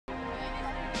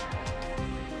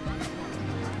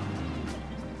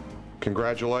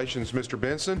Congratulations, Mr.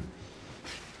 Benson.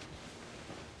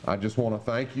 I just want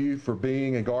to thank you for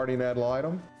being a Guardian Ad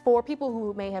Litem. For people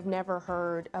who may have never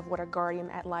heard of what a Guardian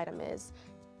Ad Litem is,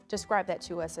 describe that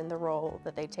to us in the role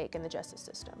that they take in the justice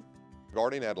system.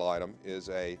 Guardian Ad Litem is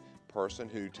a person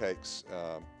who takes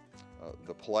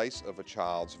the place of a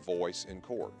child's voice in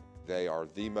court. They are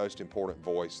the most important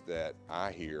voice that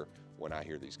I hear when I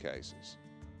hear these cases.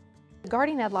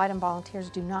 Guardian Ad Litem volunteers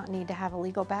do not need to have a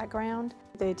legal background.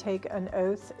 They take an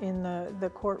oath in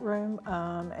the courtroom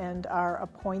and are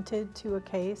appointed to a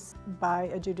case by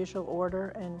a judicial order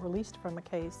and released from a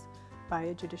case by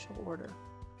a judicial order.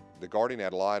 The Guardian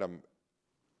Ad Litem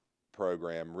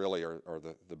program really are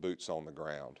the boots on the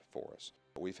ground for us.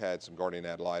 We've had some Guardian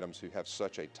Ad Litems who have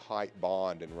such a tight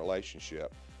bond and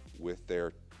relationship with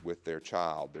their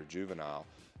child, their juvenile,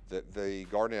 that the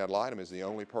Guardian Ad Litem is the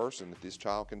only person that this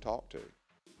child can talk to.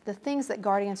 The things that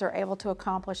guardians are able to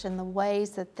accomplish and the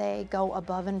ways that they go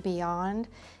above and beyond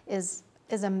is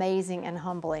amazing and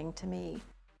humbling to me.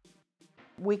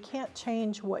 We can't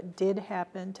change what did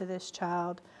happen to this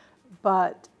child,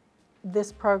 but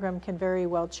this program can very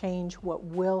well change what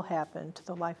will happen to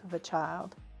the life of a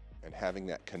child. And having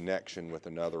that connection with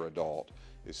another adult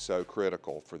is so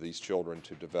critical for these children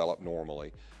to develop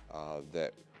normally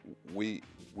that we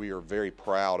are very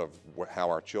proud of how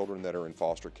our children that are in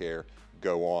foster care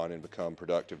go on and become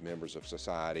productive members of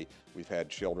society. We've had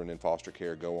children in foster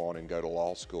care go on and go to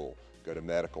law school, go to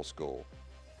medical school.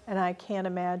 And I can't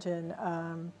imagine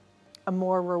a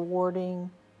more rewarding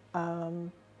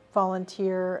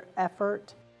volunteer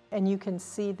effort, and you can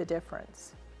see the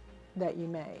difference that you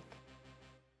make.